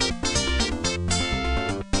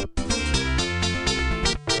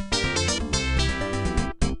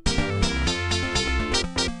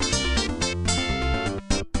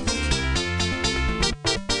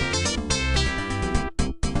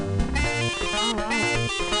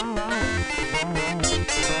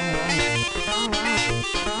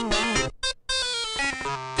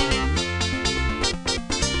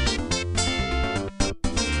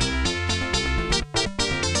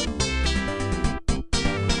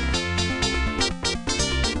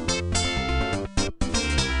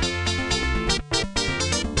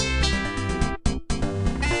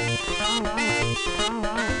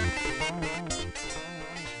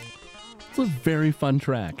 It's a very fun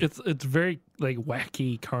track. It's very like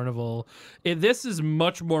wacky carnival. This is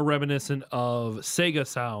much more reminiscent of Sega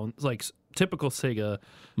sounds, like typical Sega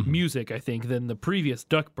music, I think, than the previous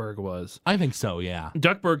Duckburg was. I think so, yeah.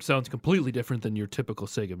 Duckburg sounds completely different than your typical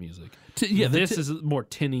Sega music. This is more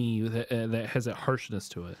tinny, that has a harshness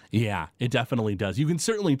to it. Yeah, it definitely does. You can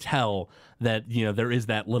certainly tell that, there is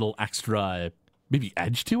that little extra maybe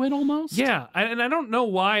edge to it almost. Yeah, and I don't know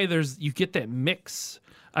why you get that mix.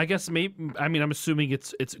 I guess I'm assuming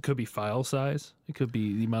it could be file size. It could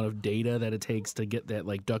be the amount of data that it takes to get that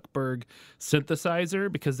like Duckburg synthesizer,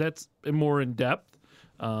 because that's more in depth.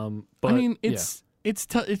 But it's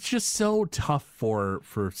just so tough for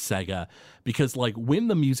Sega, because like when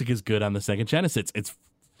the music is good on the Sega Genesis, it's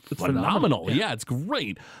phenomenal. Yeah, it's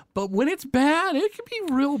great. But when it's bad, it can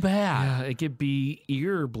be real bad. Yeah, it could be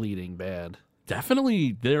ear bleeding bad.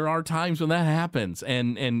 Definitely, there are times when that happens,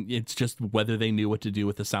 and it's just whether they knew what to do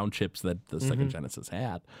with the sound chips that the Sega Genesis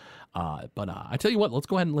had. But I tell you what, let's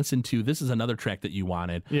go ahead and listen to, this is another track that you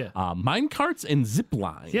wanted. Yeah. Minecarts and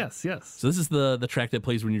Zipline. Yes. So this is the track that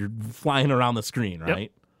plays when you're flying around the screen, right?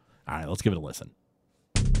 Yep. All right, let's give it a listen.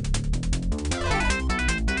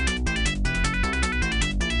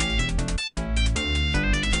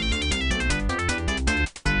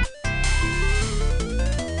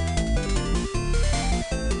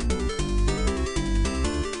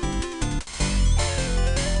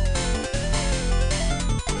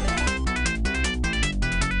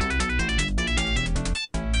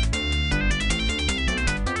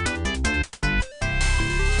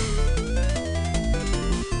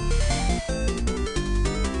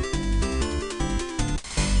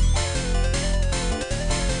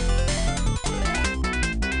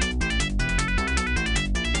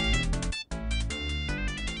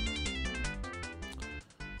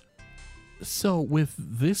 So with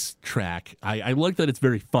this track, I like that it's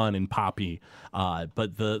very fun and poppy,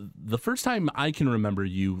 but the first time I can remember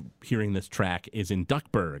you hearing this track is in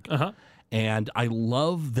Duckburg. And I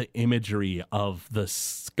love the imagery of the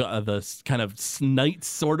kind of night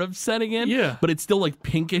sort of setting in. Yeah. But it's still like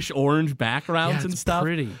pinkish orange backgrounds and stuff.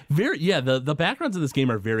 Pretty. The backgrounds in this game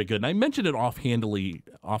are very good. And I mentioned it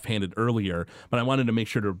offhanded earlier, but I wanted to make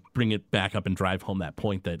sure to bring it back up and drive home that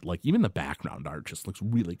point that like even the background art just looks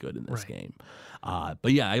really good in this game.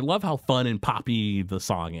 But yeah, I love how fun and poppy the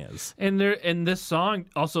song is. And this song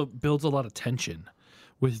also builds a lot of tension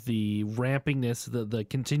with the rampiness, the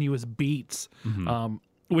continuous beats,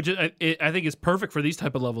 which I think is perfect for these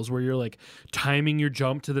type of levels where you're like timing your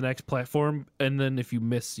jump to the next platform, and then if you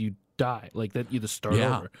miss, you die. Like that, you just start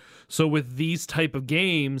over. So with these type of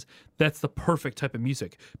games, that's the perfect type of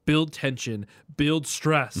music. Build tension, build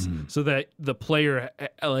stress, so that the player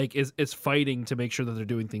like is fighting to make sure that they're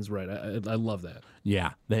doing things right. I love that.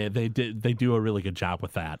 Yeah, they do a really good job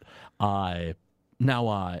with that.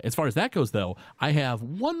 Now, as far as that goes, though, I have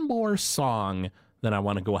one more song that I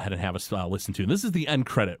want to go ahead and have us listen to. This is the end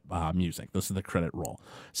credit music. This is the credit roll.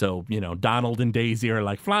 So, Donald and Daisy are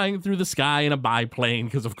like flying through the sky in a biplane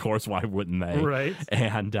because, of course, why wouldn't they? Right.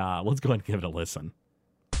 And let's go ahead and give it a listen.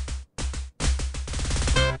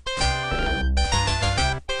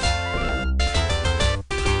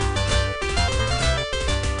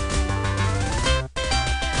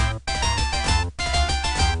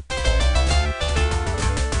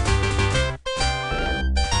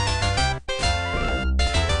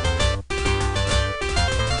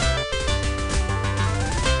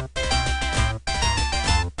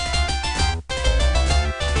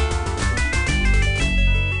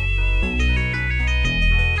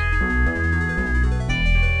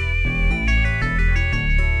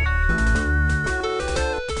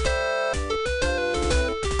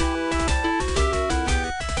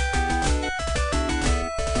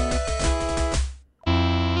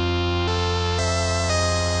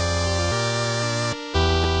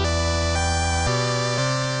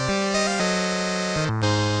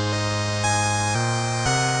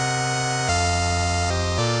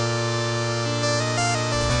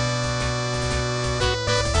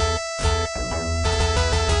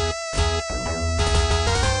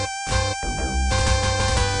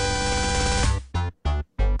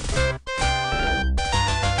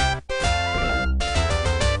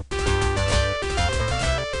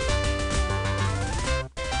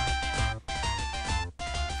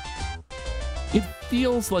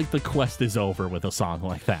 feels like the quest is over with a song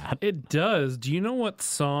like that. It does. Do you know what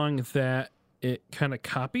song that it kind of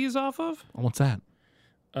copies off of? What's that?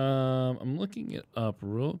 I'm looking it up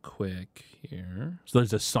real quick here. So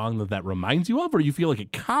there's a song that reminds you of, or you feel like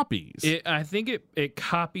it copies? I think it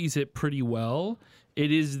copies it pretty well. It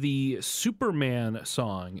is the Superman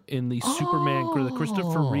song in the the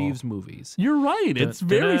Christopher Reeves movies. You're right. It's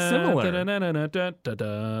very similar.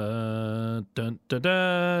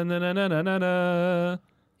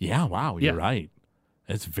 Yeah, wow, you're right.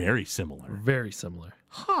 It's very similar. Very similar.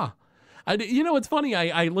 Huh. It's funny.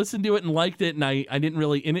 I listened to it and liked it, and I didn't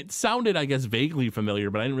really, and it sounded, I guess, vaguely familiar,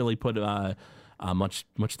 but I didn't really put much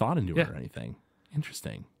thought into it or anything.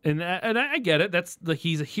 Interesting. And I get it.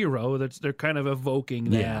 He's a hero. They're kind of evoking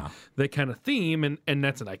that kind of theme, and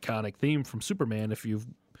that's an iconic theme from Superman.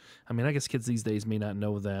 I guess kids these days may not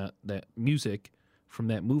know that music from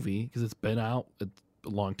that movie because it's been out a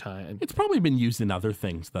long time. It's probably been used in other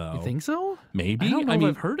things, though. You think so? Maybe. I don't know if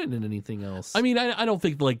I've heard it in anything else. I mean, I don't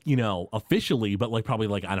think officially, but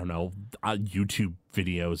probably I don't know, YouTube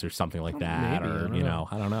videos or something like that. Maybe, or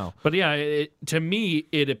I don't know. But yeah, to me,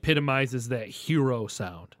 it epitomizes that hero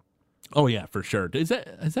sound. Oh yeah, for sure. Is that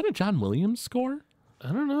a John Williams score? I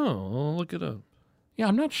don't know. I'll look it up. Yeah,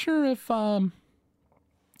 I'm not sure if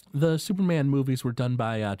the Superman movies were done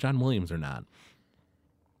by John Williams or not.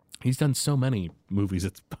 He's done so many movies,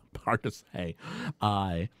 it's hard to say.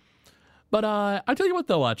 But I tell you what,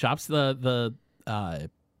 though, Chops, the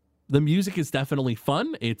music is definitely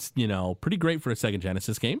fun. It's pretty great for a Sega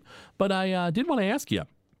Genesis game. But I did want to ask you,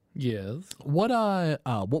 yes, what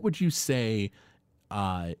would you say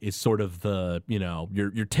is sort of the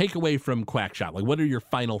your takeaway from QuackShot? Like, what are your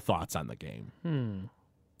final thoughts on the game?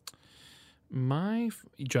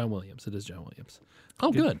 John Williams. It is John Williams.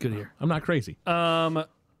 Oh, good. Good here. I'm not crazy.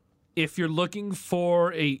 If you're looking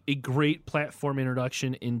for a great platform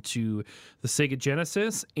introduction into the Sega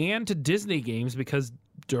Genesis and to Disney games, because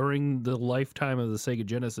during the lifetime of the Sega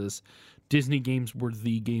Genesis, Disney games were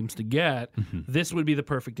the games to get, this would be the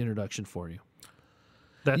perfect introduction for you.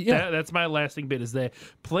 That's my lasting bit, is that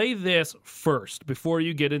play this first before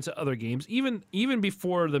you get into other games, even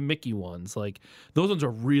before the Mickey ones. Like, those ones are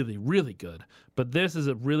really, really good. But this is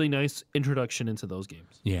a really nice introduction into those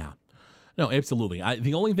games. Yeah. No, absolutely.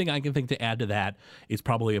 The only thing I can think to add to that is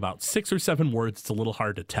probably about 6 or 7 words. It's a little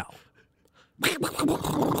hard to tell.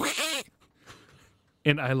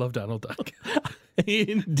 And I love Donald Duck.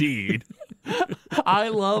 Indeed. I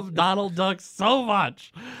love Donald Duck so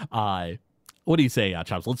much. What do you say,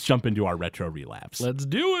 Chops? Let's jump into our Retro Relapse. Let's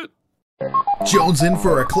do it. Jonesing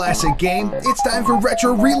for a classic game? It's time for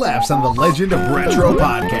Retro Relapse on the Legend of Retro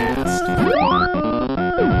podcast.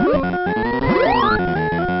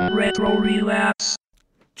 Retro Relapse.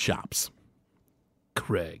 Chops.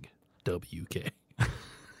 Craig. WK.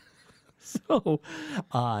 So,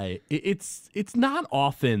 it's not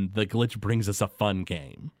often the glitch brings us a fun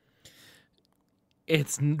game.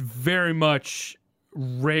 It's very much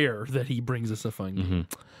rare that he brings us a fun game.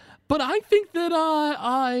 But I think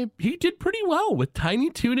that he did pretty well with Tiny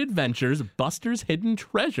Toon Adventures, Buster's Hidden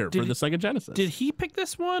Treasure for the Sega Genesis. Did he pick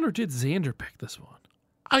this one, or did Xander pick this one?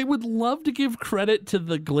 I would love to give credit to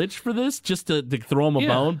the glitch for this, just to throw him a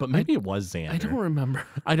bone, but maybe it was Xander. I don't remember.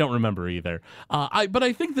 I don't remember either. But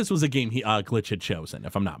I think this was a game Glitch had chosen,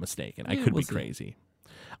 if I'm not mistaken. I could be crazy.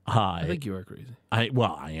 I think you are crazy. I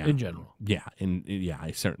am. In general. Yeah,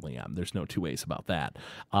 I certainly am. There's no two ways about that.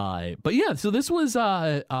 But yeah, so this was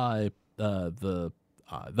the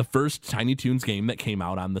first Tiny Toons game that came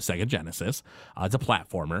out on the Sega Genesis. It's a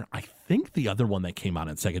platformer. I think the other one that came out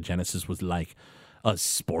on Sega Genesis was like a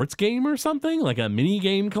sports game or something, like a mini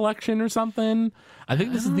game collection or something. I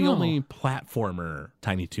think this is the only platformer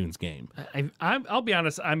Tiny Toons game. I'll be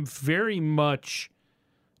honest, I'm very much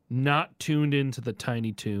not tuned into the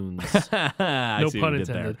Tiny Toons. No pun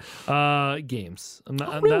intended. Games. I'm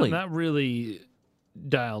not really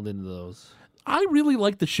dialed into those. I really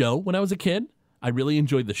liked the show when I was a kid. I really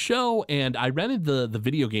enjoyed the show, and I rented the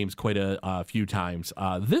video games quite a few times.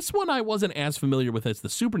 This one I wasn't as familiar with as the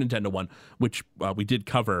Super Nintendo one, which we did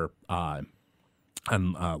cover on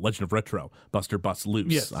Legend of Retro, Buster Busts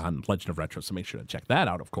Loose on Legend of Retro, so make sure to check that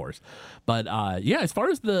out, of course. But yeah, as far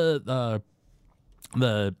as the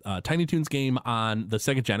Tiny Toons game on the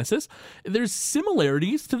Sega Genesis, there's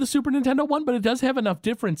similarities to the Super Nintendo one, but it does have enough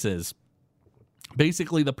differences.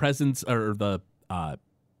 Basically, the presence or the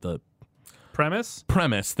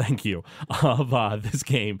premise, thank you, of this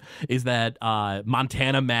game is that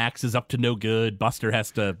Montana Max is up to no good. Buster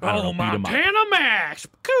has to beat him up. Montana Max!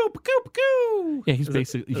 Coo! Yeah, he's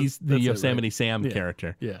the Yosemite Sam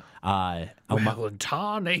character. Yeah.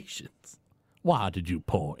 Nations. Why did you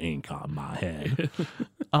pour ink on my head?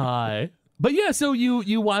 But yeah, so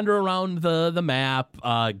you wander around the map.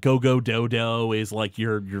 Go Dodo is like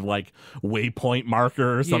your like waypoint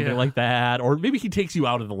marker or something like that, or maybe he takes you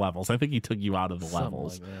out of the levels. I think he took you out of the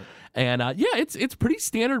levels. Like that. And it's pretty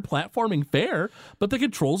standard platforming fare, but the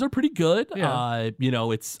controls are pretty good. Yeah.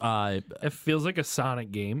 It feels like a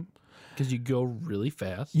Sonic game because you go really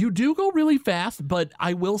fast. You do go really fast, but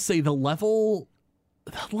I will say the levels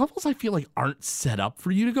I feel like aren't set up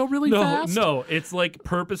for you to go really fast. No, it's like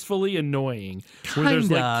purposefully annoying. Where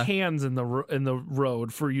there's like cans in the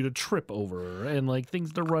road for you to trip over and like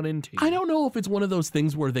things to run into. I don't know if it's one of those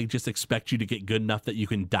things where they just expect you to get good enough that you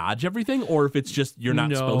can dodge everything, or if it's just you're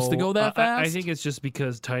not supposed to go that fast. I think it's just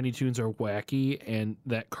because Tiny Toons are wacky and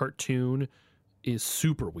that cartoon is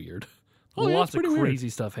super weird. Lots of crazy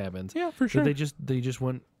stuff happens. Yeah, for sure. They just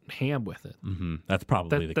went ham with it. Mm-hmm. That's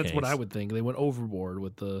probably the case. That's what I would think. They went overboard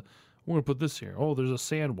with we're gonna put this here. Oh, there's a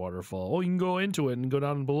sand waterfall. Oh, you can go into it and go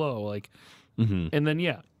down and below. Like, and then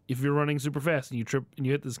if you're running super fast and you trip and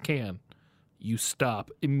you hit this can, you stop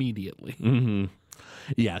immediately. Mm-hmm.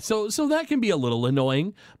 Yeah, so that can be a little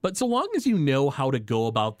annoying, but so long as you know how to go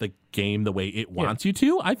about the game the way it wants you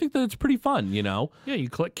to, I think that it's pretty fun, you know? Yeah, you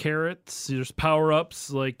collect carrots, there's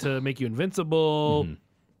power-ups like to make you invincible. Mm-hmm.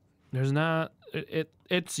 There's not...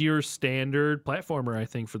 It's your standard platformer, I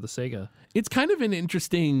think, for the Sega. It's kind of an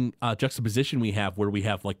interesting juxtaposition we have where we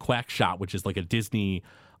have like QuackShot, which is like a Disney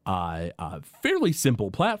fairly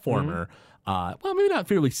simple platformer. Well, maybe not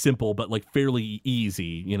fairly simple, but like fairly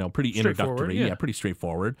easy, you know, pretty introductory. Yeah, pretty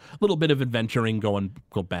straightforward. A little bit of adventuring, go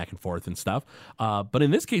back and forth and stuff. But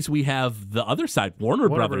in this case, we have the other side, Warner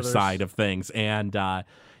Brothers side of things. And,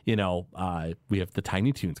 we have the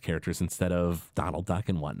Tiny Toons characters instead of Donald Duck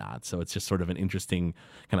and whatnot. So it's just sort of an interesting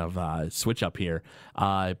kind of switch up here.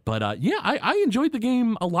 I enjoyed the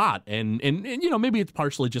game a lot. And maybe it's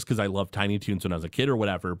partially just because I loved Tiny Toons when I was a kid or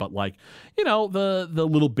whatever. But like, the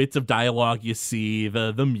little bits of dialogue you see,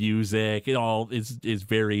 the music, it all is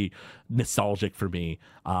very nostalgic for me.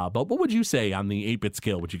 But what would you say on the 8-bit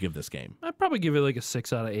scale would you give this game? I'd probably give it like a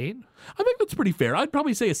 6 out of 8. I think that's pretty fair. I'd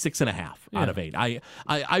probably say a 6.5 out of 8. I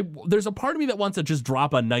there's a part of me that wants to just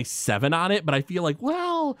drop a nice 7 on it, but I feel like,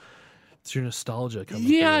 well, it's your nostalgia coming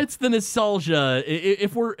through. It's the nostalgia.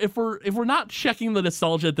 If we're not checking the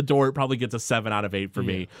nostalgia at the door, it probably gets a 7 out of 8 for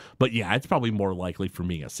me. But it's probably more likely for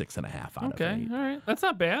me a 6.5 out of 8. Okay, all right, that's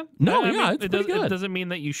not bad. No, it's pretty good. It doesn't mean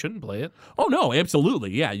that you shouldn't play it. Oh no,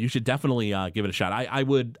 absolutely. Yeah, you should definitely give it a shot. I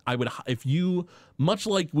would if you, much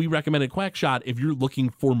like we recommended QuackShot, if you're looking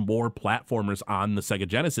for more platformers on the Sega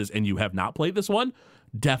Genesis and you have not played this one,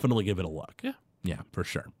 definitely give it a look. Yeah, for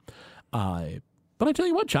sure. But I tell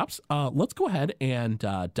you what, Chops, let's go ahead and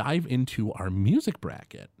dive into our music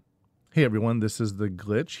bracket. Hey, everyone, this is The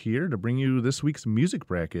Glitch here to bring you this week's music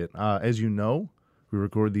bracket. As you know, we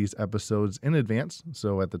record these episodes in advance,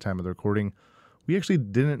 so at the time of the recording, we actually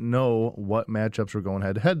didn't know what matchups were going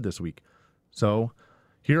head-to-head this week. So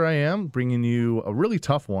here I am bringing you a really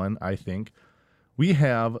tough one, I think. We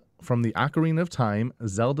have, from the Ocarina of Time,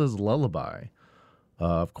 Zelda's Lullaby,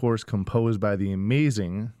 of course, composed by the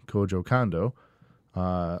amazing Kojo Kondo.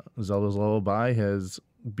 Zelda's Lullaby has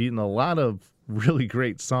beaten a lot of really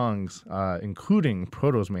great songs, including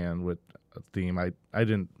Proto's Man with a theme. I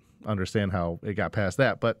didn't understand how it got past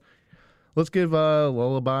that, but let's give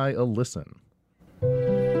Lullaby a listen.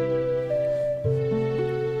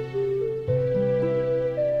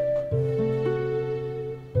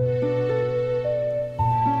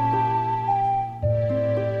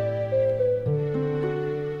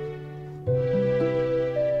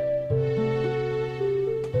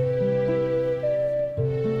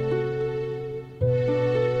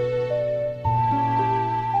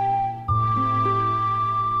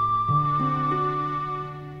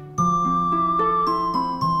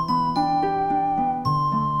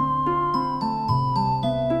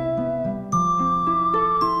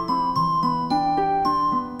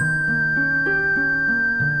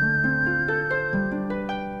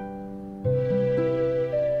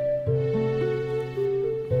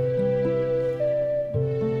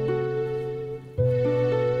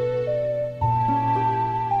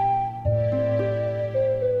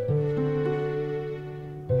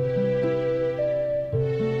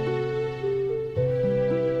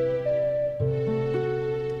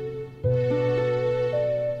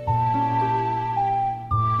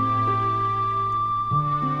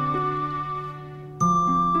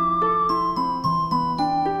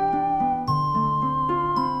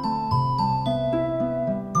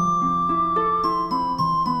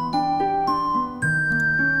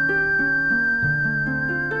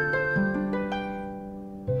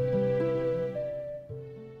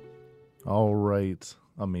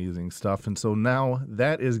 amazing stuff. And so now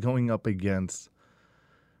that is going up against,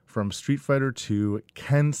 from Street Fighter II,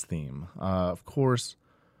 Ken's theme. Of course,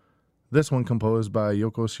 this one composed by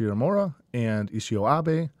Yoko Shimomura and Ishio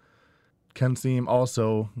Abe. Ken's theme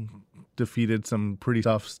also defeated some pretty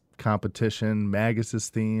tough competition. Magus's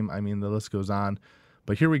theme, I mean, the list goes on.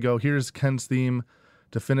 But here we go. Here's Ken's theme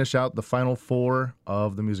to finish out the final 4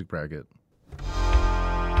 of the music bracket.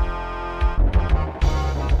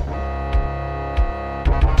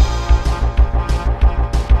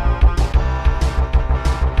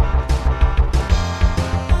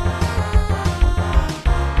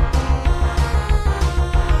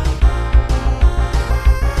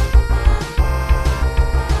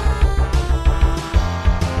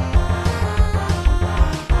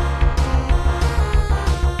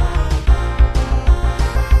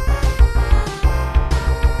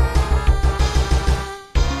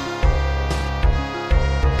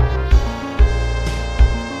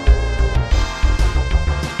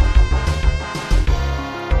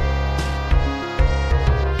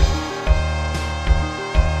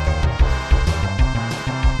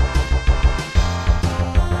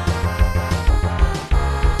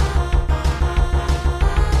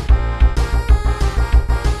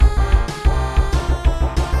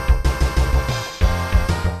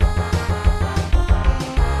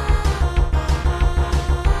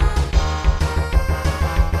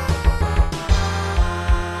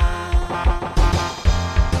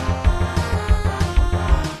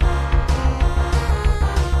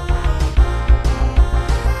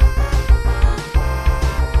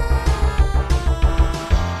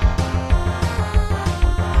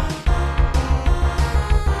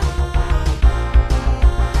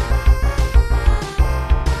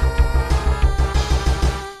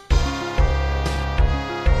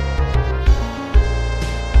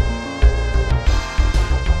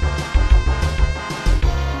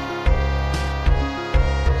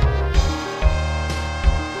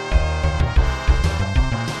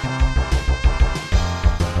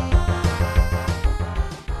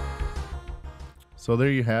 So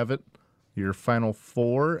there you have it, your final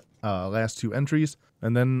 4, last 2 entries.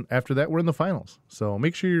 And then after that, we're in the finals. So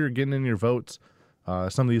make sure you're getting in your votes.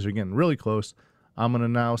 Some of these are getting really close. I'm going to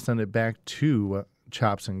now send it back to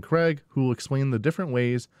Chops and Craig, who will explain the different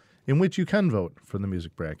ways in which you can vote for the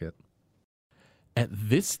music bracket. At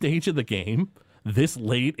this stage of the game, this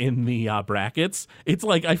late in the brackets, it's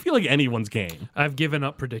like, I feel like anyone's game. I've given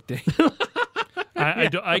up predicting.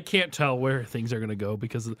 I can't tell where things are going to go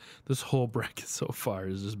because this whole bracket so far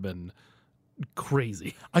has just been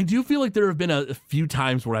crazy. I do feel like there have been a few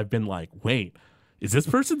times where I've been like, wait, is this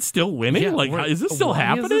person still winning? Yeah, is this still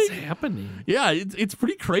happening? Is this happening? Yeah, it's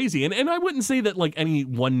pretty crazy. And I wouldn't say that like any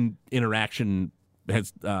one interaction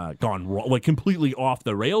has gone wrong, like completely off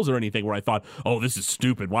the rails or anything where I thought, oh, this is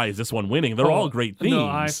stupid. Why is this one winning? They're all great themes. No,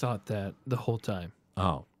 I thought that the whole time.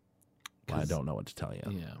 Oh, well, I don't know what to tell you.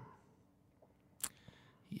 Yeah.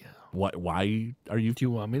 Why are you? Do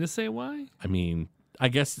you want me to say why? I mean, I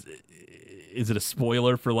guess, is it a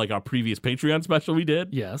spoiler for like our previous Patreon special we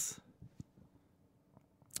did? Yes.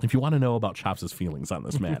 If you want to know about Chops' feelings on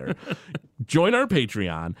this matter, join our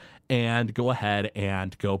Patreon and go ahead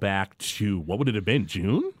and go back to, what would it have been,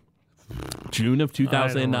 June? June of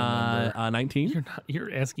 2019?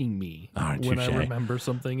 You're asking me Right, when I touche. remember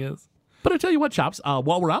something is. But I tell you what, Chops,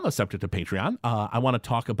 while we're on the subject of Patreon, I want to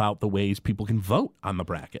talk about the ways people can vote on the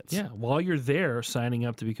brackets. Yeah, while you're there signing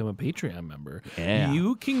up to become a Patreon member, Yeah.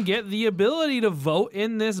 you can get the ability to vote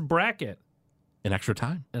in this bracket. An extra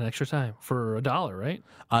time. An extra time for $1, right?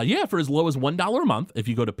 Yeah, for as low as $1 a month. If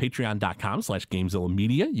you go to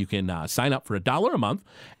patreon.com/GameZillaMedia, you can sign up for $1 a month,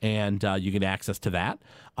 and you get access to that.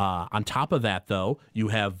 On top of that, though, you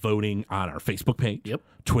have voting on our Facebook page, Yep.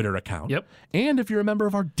 Twitter account, Yep. and if you're a member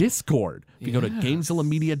of our Discord, if you go to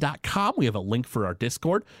GameZillaMedia.com, we have a link for our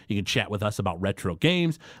Discord. You can chat with us about retro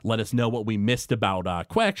games. Let us know what we missed about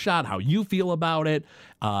QuackShot, how you feel about it.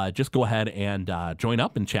 Just go ahead and join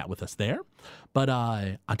up and chat with us there. But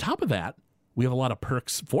on top of that, we have a lot of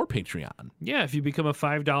perks for Patreon. Yeah, if you become a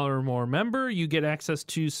 $5 or more member, you get access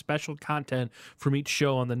to special content from each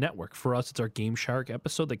show on the network. For us, it's our Game Shark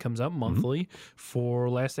episode that comes out monthly. For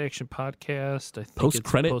Last Action Podcast, I think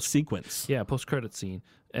Post-credit sequence. Yeah, post-credit scene.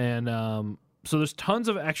 And so there's tons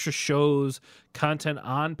of extra shows, content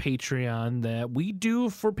on Patreon that we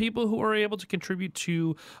do for people who are able to contribute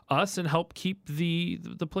to us and help keep the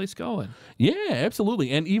place going. Yeah,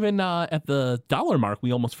 absolutely. And even at the $1 mark,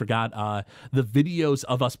 we almost forgot the videos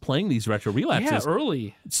of us playing these retro relapses. Yeah,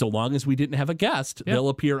 early. So long as we didn't have a guest, they'll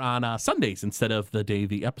appear on Sundays instead of the day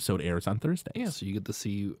the episode airs on Thursdays. Yeah, so you get to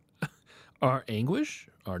see our anguish,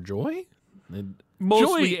 our joy.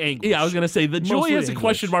 Mostly anguish. Yeah, I was going to say the joy Mostly has a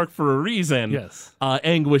question anguish. mark for a reason. Yes.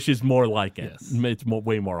 Anguish is more like it. Yes. It's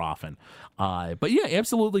way more often. But yeah,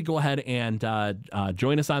 absolutely go ahead and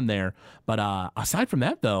join us on there. But aside from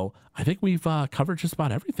that, though, I think we've covered just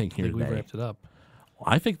about everything here I think today. we've wrapped it up.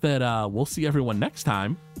 I think that we'll see everyone next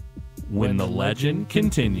time when the legend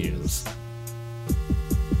continues.